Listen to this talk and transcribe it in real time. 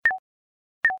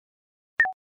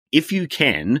if you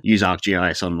can use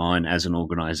ArcGIS Online as an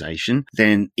organization,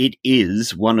 then it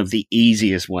is one of the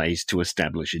easiest ways to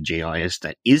establish a GIS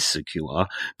that is secure,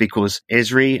 because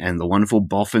Esri and the wonderful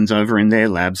boffins over in their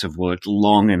labs have worked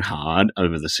long and hard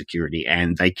over the security,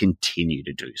 and they continue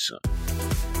to do so.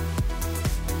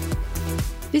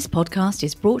 This podcast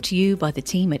is brought to you by the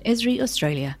team at Esri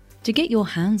Australia. To get your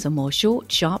hands on more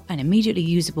short, sharp and immediately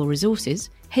usable resources,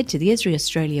 head to the Esri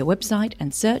Australia website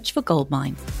and search for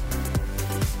Goldmine.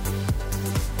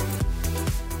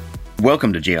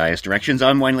 Welcome to GIS Directions.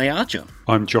 I'm Wayne Lee Archer.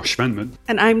 I'm Josh Venman.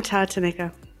 And I'm Tar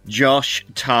Taneka. Josh,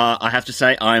 Tar, I have to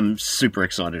say I'm super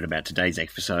excited about today's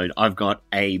episode. I've got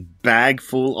a bag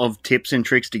full of tips and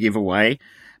tricks to give away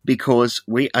because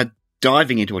we are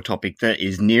diving into a topic that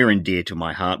is near and dear to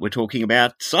my heart. We're talking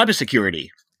about cybersecurity.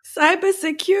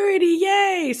 Cybersecurity,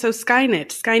 yay! So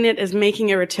Skynet is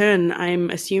making a return, I'm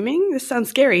assuming. This sounds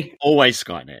scary. Always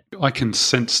Skynet. I can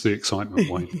sense the excitement,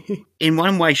 Wayne. In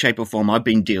one way, shape or form, I've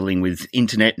been dealing with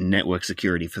internet and network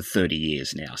security for 30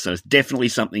 years now. So it's definitely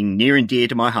something near and dear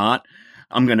to my heart.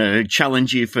 I'm going to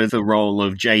challenge you for the role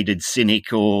of jaded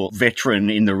cynic or veteran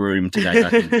in the room today, I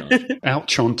think, Josh.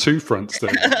 Ouch on two fronts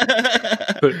there.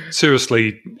 But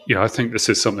seriously, I think this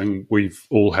is something we've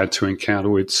all had to encounter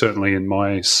with, certainly in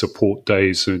my support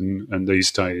days and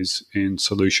these days in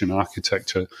solution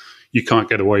architecture. You can't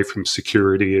get away from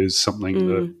security as something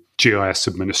that GIS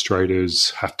administrators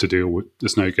have to deal with.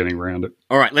 There's no getting around it.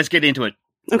 All right, let's get into it.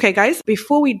 Okay, guys,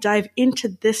 before we dive into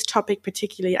this topic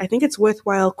particularly, I think it's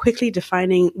worthwhile quickly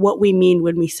defining what we mean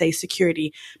when we say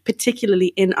security,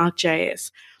 particularly in ArcGIS.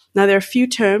 Now, there are a few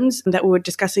terms that we were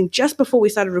discussing just before we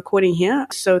started recording here.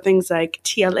 So things like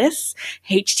TLS,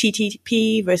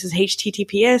 HTTP versus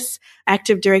HTTPS,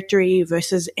 Active Directory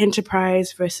versus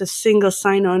enterprise versus single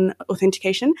sign-on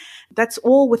authentication. That's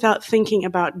all without thinking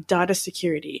about data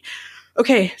security.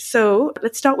 Okay, so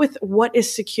let's start with what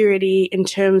is security in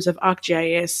terms of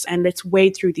ArcGIS, and let's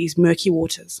wade through these murky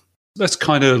waters. Let's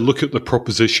kind of look at the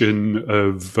proposition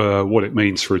of what it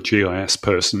means for a GIS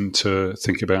person to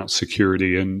think about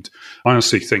security. And I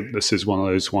honestly think this is one of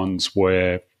those ones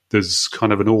where there's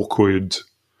kind of an awkward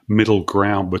middle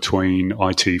ground between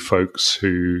IT folks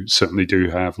who certainly do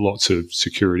have lots of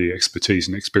security expertise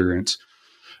and experience,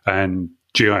 and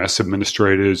GIS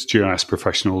administrators, GIS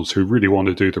professionals who really want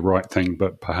to do the right thing,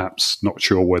 but perhaps not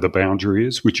sure where the boundary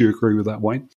is. Would you agree with that,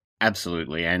 Wayne?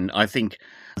 Absolutely. And I think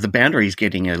the boundary is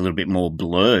getting a little bit more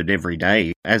blurred every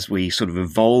day as we sort of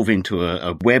evolve into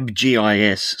a web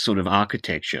GIS sort of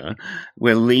architecture.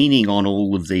 We're leaning on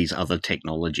all of these other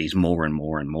technologies more and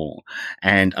more and more.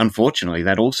 And unfortunately,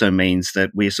 that also means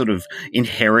that we're sort of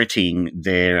inheriting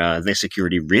their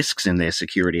security risks and their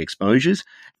security exposures.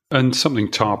 And something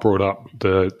Tar brought up,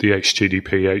 the HTTP,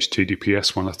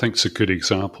 HTTPS one, I think is a good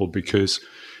example, because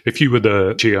if you were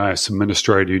the GIS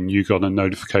administrator and you got a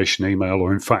notification email,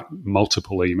 or in fact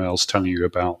multiple emails telling you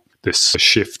about this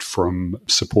shift from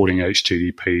supporting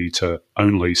HTTP to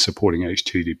only supporting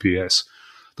HTTPS,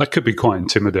 that could be quite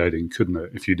intimidating, couldn't it,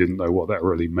 if you didn't know what that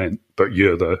really meant, but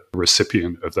you're the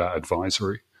recipient of that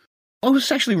advisory. I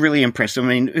was actually really impressed. I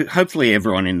mean, hopefully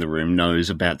everyone in the room knows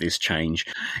about this change.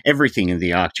 Everything in the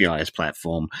ArcGIS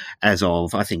platform as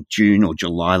of, I think, June or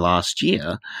July last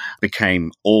year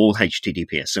became all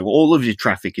HTTPS. So all of your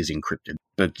traffic is encrypted.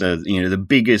 But the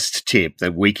biggest tip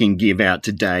that we can give out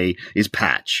today is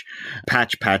patch.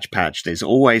 Patch. There's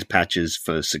always patches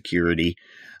for security.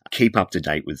 Keep up to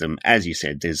date with them. As you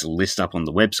said, there's a list up on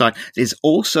the website. There's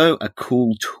also a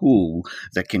cool tool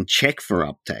that can check for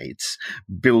updates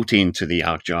built into the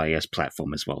ArcGIS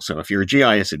platform as well. So if you're a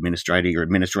GIS administrator, you're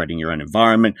administrating your own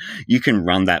environment, you can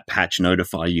run that patch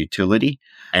notify utility,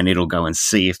 and it'll go and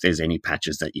see if there's any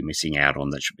patches that you're missing out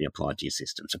on that should be applied to your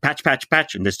system. So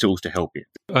patch, and there's tools to help you.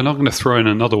 And I'm going to throw in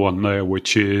another one there,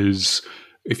 which is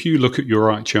if you look at your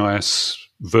ArcGIS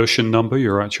version number,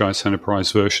 your ArcGIS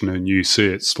Enterprise version, and you see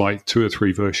it's like 2 or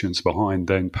 3 versions behind,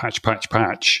 then patch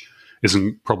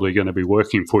isn't probably going to be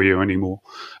working for you anymore.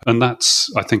 And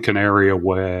that's, I think, an area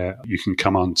where you can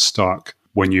come unstuck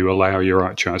when you allow your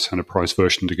ArcGIS Enterprise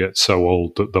version to get so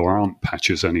old that there aren't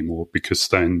patches anymore, because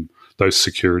then those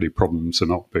security problems are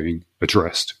not being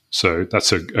addressed. So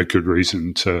that's a good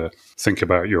reason to think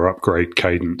about your upgrade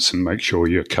cadence and make sure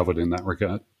you're covered in that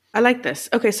regard. I like this.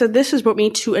 Okay, so this has brought me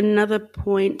to another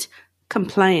point,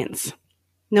 compliance.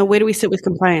 Now, where do we sit with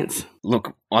compliance?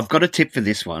 Look, I've got a tip for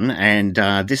this one, and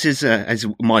this is as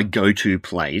my go-to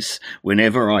place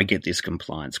whenever I get this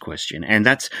compliance question, and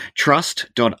that's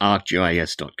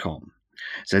trust.arcgis.com.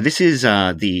 So this is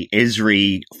the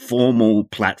Esri formal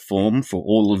platform for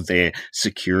all of their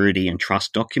security and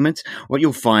trust documents. What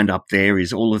you'll find up there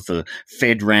is all of the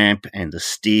FedRAMP and the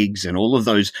STIGs and all of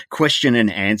those question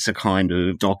and answer kind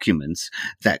of documents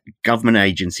that government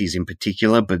agencies in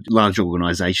particular, but large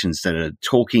organizations that are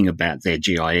talking about their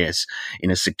GIS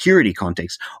in a security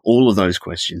context, all of those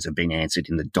questions have been answered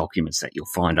in the documents that you'll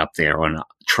find up there on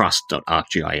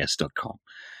trust.arcgis.com.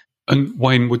 And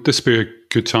Wayne, would this be a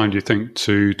good time, do you think,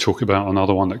 to talk about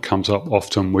another one that comes up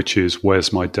often, which is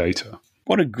where's my data?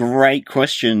 What a great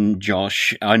question,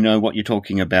 Josh. I know what you're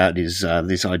talking about is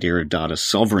this idea of data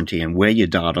sovereignty, and where your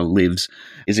data lives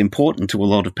is important to a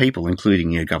lot of people,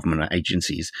 including your government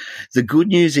agencies. The good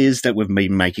news is that we've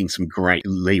been making some great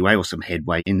leeway or some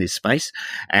headway in this space,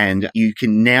 and you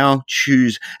can now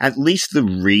choose at least the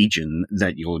region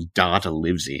that your data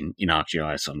lives in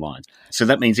ArcGIS Online. So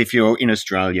that means if you're in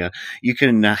Australia, you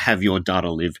can have your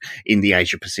data live in the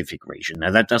Asia Pacific region.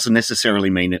 Now, that doesn't necessarily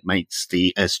mean it meets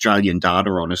the Australian data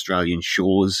on Australian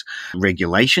shores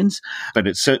regulations, but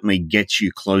it certainly gets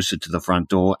you closer to the front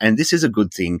door. And this is a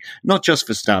good thing, not just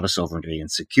for data sovereignty and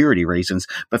security reasons,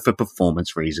 but for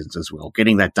performance reasons as well.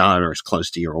 Getting that data as close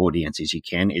to your audience as you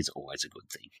can is always a good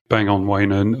thing. Bang on,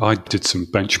 Wayne. And I did some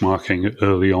benchmarking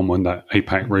early on when that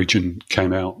APAC region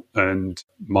came out, and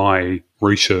my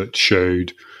research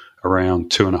showed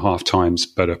around 2.5 times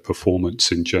better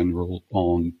performance in general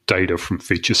on data from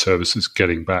feature services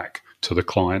getting back to the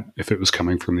client if it was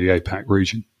coming from the APAC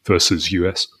region versus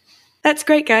US. That's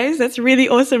great, guys. That's really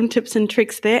awesome tips and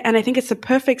tricks there. And I think it's a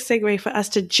perfect segue for us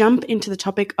to jump into the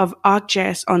topic of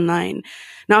ArcGIS Online.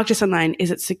 Now, ArcGIS Online,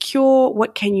 is it secure?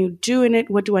 What can you do in it?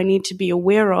 What do I need to be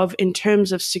aware of in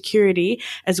terms of security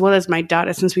as well as my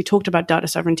data, since we talked about data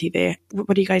sovereignty there?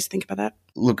 What do you guys think about that?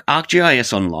 Look,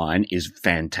 ArcGIS Online is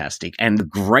fantastic. And the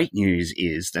great news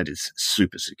is that it's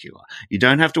super secure. You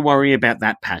don't have to worry about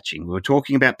that patching. We were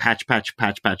talking about patch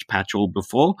all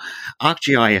before.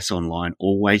 ArcGIS Online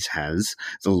always has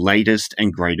the latest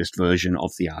and greatest version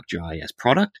of the ArcGIS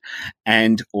product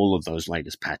and all of those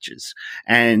latest patches.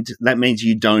 And that means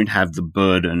you don't have the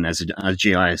burden as a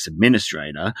GIS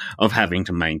administrator of having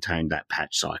to maintain that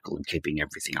patch cycle and keeping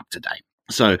everything up to date.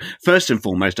 So first and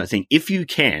foremost, I think if you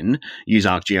can use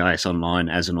ArcGIS Online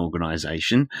as an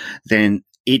organization, then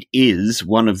it is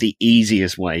one of the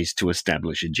easiest ways to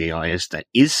establish a GIS that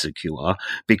is secure,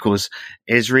 because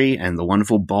Esri and the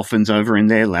wonderful boffins over in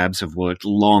their labs have worked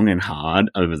long and hard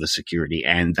over the security,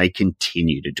 and they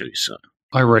continue to do so.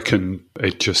 I reckon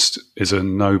it just is a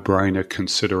no-brainer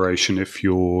consideration if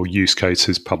your use case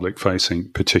is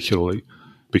public-facing, particularly,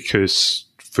 because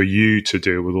for you to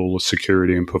deal with all the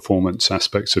security and performance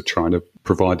aspects of trying to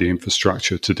provide the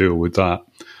infrastructure to deal with that,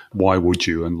 why would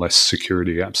you unless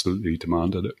security absolutely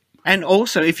demanded it? And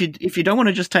also, if you don't want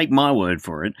to just take my word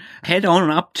for it, head on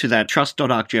up to that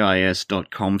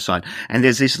trust.arcgis.com site, and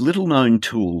there's this little known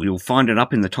tool. You'll find it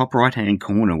up in the top right-hand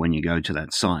corner when you go to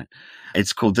that site.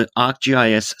 It's called the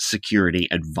ArcGIS Security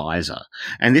Advisor.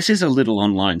 And this is a little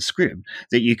online script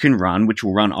that you can run, which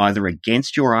will run either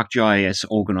against your ArcGIS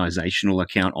organizational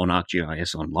account on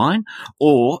ArcGIS Online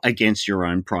or against your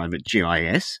own private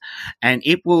GIS. And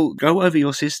it will go over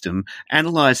your system,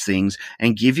 analyze things,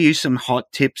 and give you some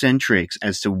hot tips and tricks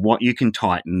as to what you can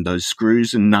tighten, those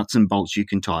screws and nuts and bolts you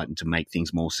can tighten to make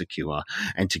things more secure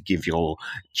and to give your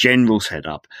general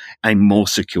setup a more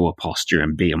secure posture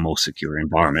and be a more secure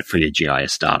environment for your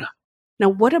GIS data. Now,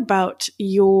 what about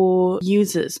your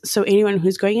users? So anyone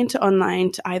who's going into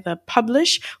online to either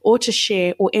publish or to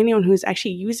share, or anyone who's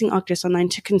actually using ArcGIS Online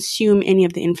to consume any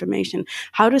of the information.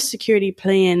 How does security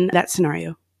play in that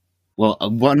scenario? Well,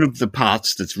 one of the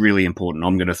parts that's really important,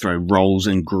 I'm going to throw roles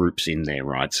and groups in there,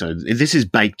 right? So this is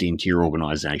baked into your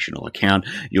organizational account.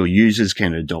 Your users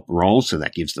can adopt roles, so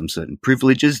that gives them certain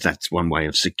privileges. That's one way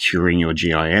of securing your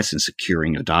GIS and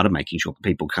securing your data, making sure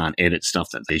people can't edit stuff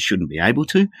that they shouldn't be able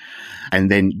to. And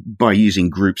then by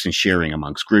using groups and sharing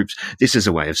amongst groups, this is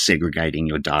a way of segregating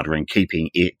your data and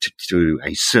keeping it to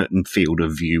a certain field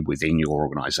of view within your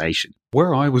organization.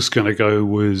 Where I was going to go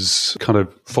was kind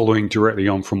of following directly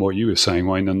on from what you were saying,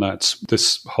 Wayne, and that's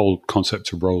this whole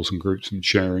concept of roles and groups and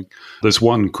sharing. There's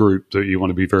one group that you want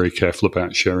to be very careful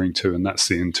about sharing to, and that's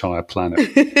the entire planet.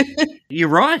 You're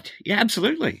right. Yeah,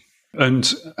 absolutely.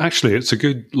 And actually, it's a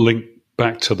good link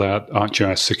back to that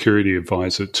ArcGIS Security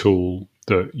Advisor tool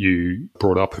that you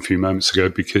brought up a few moments ago,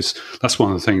 because that's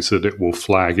one of the things that it will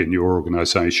flag in your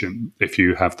organization if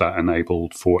you have that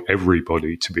enabled for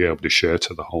everybody to be able to share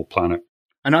to the whole planet.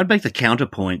 And I'd make the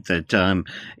counterpoint that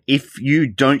if you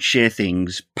don't share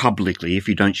things publicly, if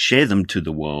you don't share them to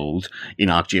the world in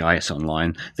ArcGIS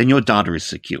Online, then your data is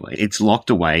secure. It's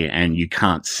locked away and you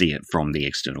can't see it from the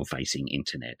external facing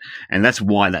internet. And that's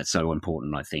why that's so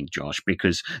important, I think, Josh,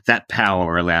 because that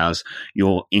power allows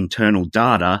your internal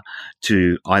data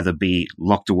to either be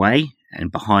locked away and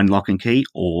behind lock and key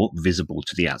or visible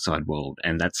to the outside world.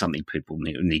 And that's something people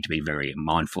need to be very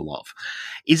mindful of.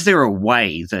 Is there a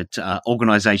way that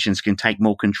organizations can take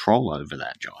more control over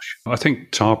that, Josh? I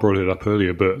think Tar brought it up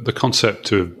earlier, but the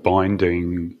concept of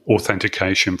binding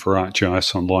authentication for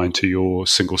ArcGIS Online to your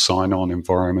single sign-on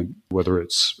environment, whether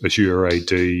it's Azure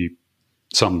AD,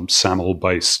 some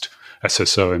SAML-based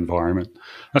SSO environment,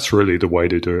 that's really the way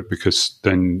to do it, because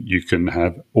then you can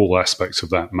have all aspects of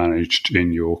that managed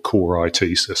in your core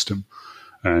IT system.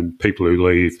 And people who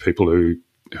leave, people who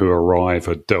arrive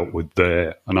are dealt with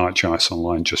there, and ArcGIS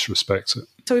Online just respects it.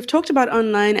 So we've talked about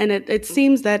online, and it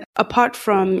seems that apart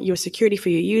from your security for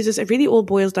your users, it really all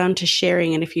boils down to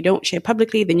sharing. And if you don't share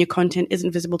publicly, then your content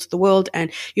isn't visible to the world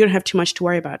and you don't have too much to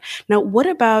worry about. Now, what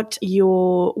about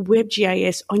your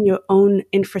WebGIS on your own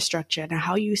infrastructure? Now,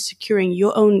 how are you securing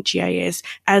your own GIS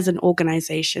as an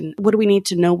organization? What do we need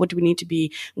to know? What do we need to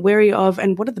be wary of?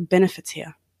 And what are the benefits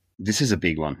here? This is a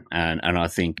big one. And I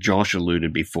think Josh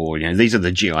alluded before, these are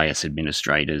the GIS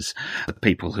administrators, the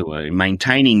people who are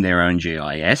maintaining their own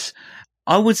GIS.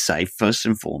 I would say, first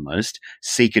and foremost,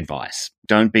 seek advice.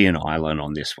 Don't be an island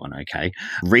on this one, okay?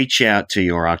 Reach out to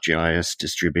your ArcGIS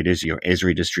distributors, your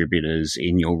Esri distributors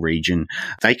in your region.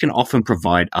 They can often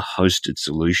provide a hosted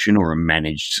solution or a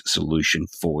managed solution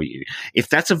for you. If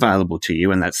that's available to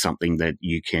you and that's something that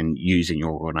you can use in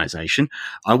your organization,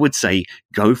 I would say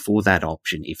go for that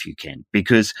option if you can,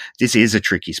 because this is a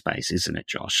tricky space, isn't it,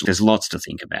 Josh? There's lots to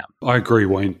think about. I agree,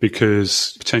 Wayne,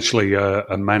 because potentially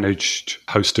a managed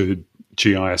hosted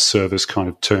GIS service, kind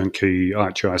of turnkey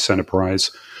ArcGIS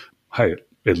Enterprise, hey,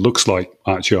 it looks like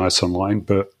ArcGIS Online,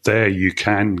 but there you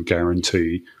can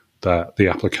guarantee that the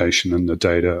application and the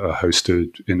data are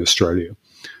hosted in Australia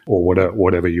or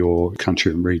whatever your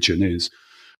country and region is.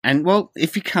 And, well,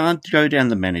 if you can't go down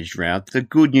the managed route, the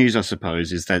good news, I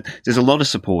suppose, is that there's a lot of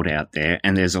support out there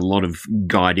and there's a lot of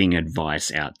guiding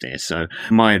advice out there. So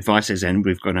my advice is, and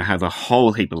we're going to have a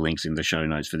whole heap of links in the show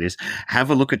notes for this,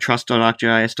 have a look at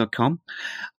trust.arcgis.com.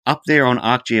 Up there on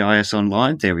ArcGIS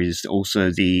Online, there is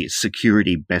also the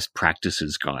security best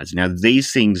practices guides. Now,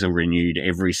 these things are renewed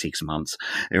every 6 months.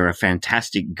 They're a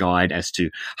fantastic guide as to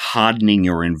hardening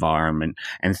your environment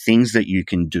and things that you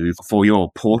can do for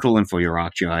your portal and for your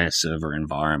ArcGIS server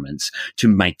environments to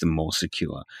make them more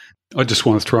secure. I just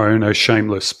want to throw in a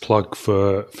shameless plug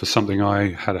for something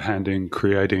I had a hand in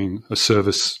creating, a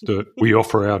service that we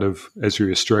offer out of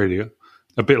Esri Australia.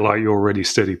 A bit like your Ready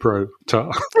Steady Pro, Tar.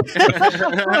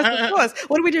 Of course.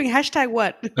 What are we doing? Hashtag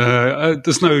what?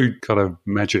 There's no kind of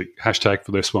magic hashtag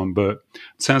for this one, but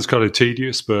it sounds kind of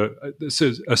tedious, but this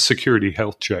is a security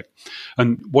health check.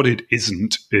 And what it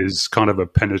isn't is kind of a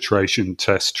penetration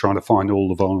test trying to find all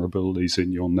the vulnerabilities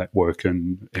in your network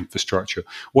and infrastructure.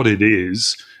 What it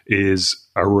is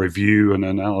a review and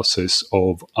analysis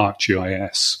of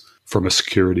ArcGIS from a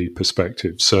security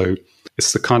perspective. So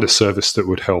it's the kind of service that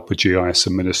would help a GIS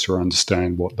administrator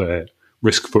understand what their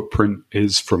risk footprint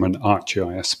is from an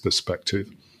ArcGIS perspective.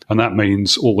 And that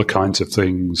means all the kinds of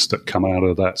things that come out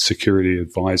of that security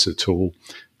advisor tool,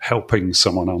 helping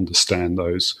someone understand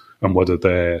those and whether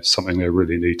they're something they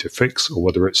really need to fix or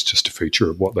whether it's just a feature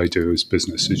of what they do as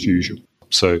business as usual.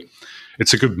 So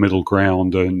it's a good middle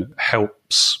ground and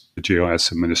helps the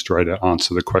GIS administrator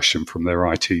answer the question from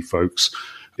their IT folks,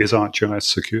 is ArcGIS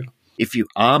secure? If you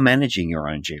are managing your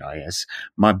own GIS,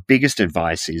 my biggest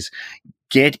advice is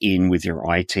get in with your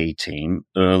IT team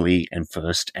early and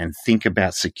first and think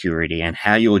about security and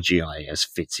how your GIS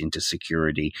fits into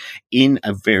security in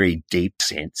a very deep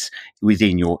sense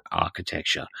within your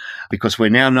architecture. Because we're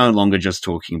now no longer just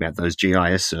talking about those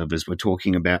GIS servers, we're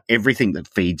talking about everything that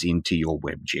feeds into your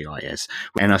web GIS.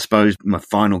 And I suppose my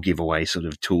final giveaway sort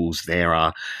of tools there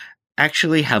are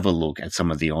actually have a look at some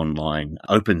of the online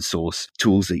open source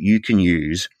tools that you can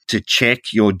use to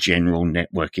check your general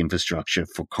network infrastructure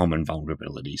for common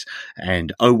vulnerabilities.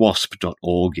 And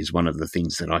OWASP.org is one of the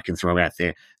things that I can throw out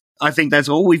there. I think that's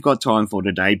all we've got time for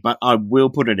today, but I will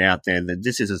put it out there that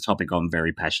this is a topic I'm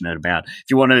very passionate about.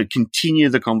 If you want to continue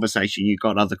the conversation, you've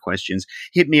got other questions,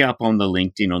 hit me up on the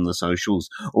LinkedIn, on the socials,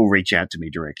 or reach out to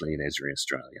me directly at Esri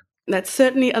Australia. That's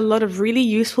certainly a lot of really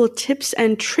useful tips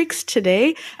and tricks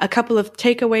today. A couple of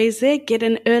takeaways there. Get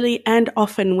in early and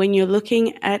often when you're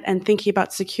looking at and thinking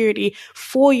about security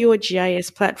for your GIS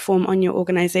platform on your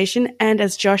organization. And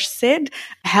as Josh said,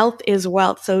 health is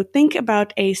wealth. So think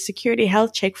about a security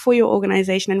health check for your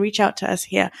organization and reach out to us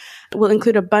here. We'll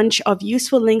include a bunch of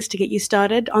useful links to get you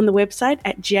started on the website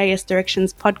at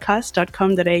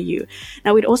gisdirectionspodcast.com.au.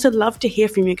 Now, we'd also love to hear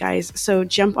from you guys. So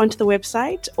jump onto the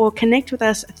website or connect with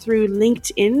us through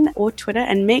LinkedIn or Twitter,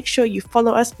 and make sure you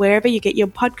follow us wherever you get your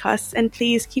podcasts, and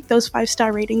please keep those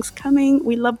 5-star ratings coming.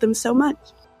 We love them so much.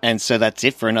 And so that's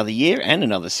it for another year and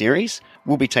another series.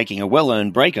 We'll be taking a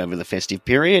well-earned break over the festive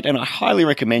period, and I highly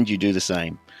recommend you do the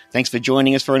same. Thanks for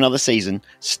joining us for another season.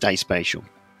 Stay spatial.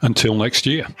 Until next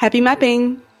year. Happy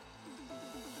mapping.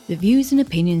 The views and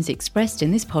opinions expressed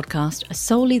in this podcast are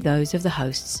solely those of the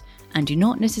hosts and do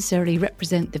not necessarily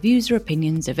represent the views or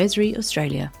opinions of Esri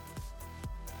Australia.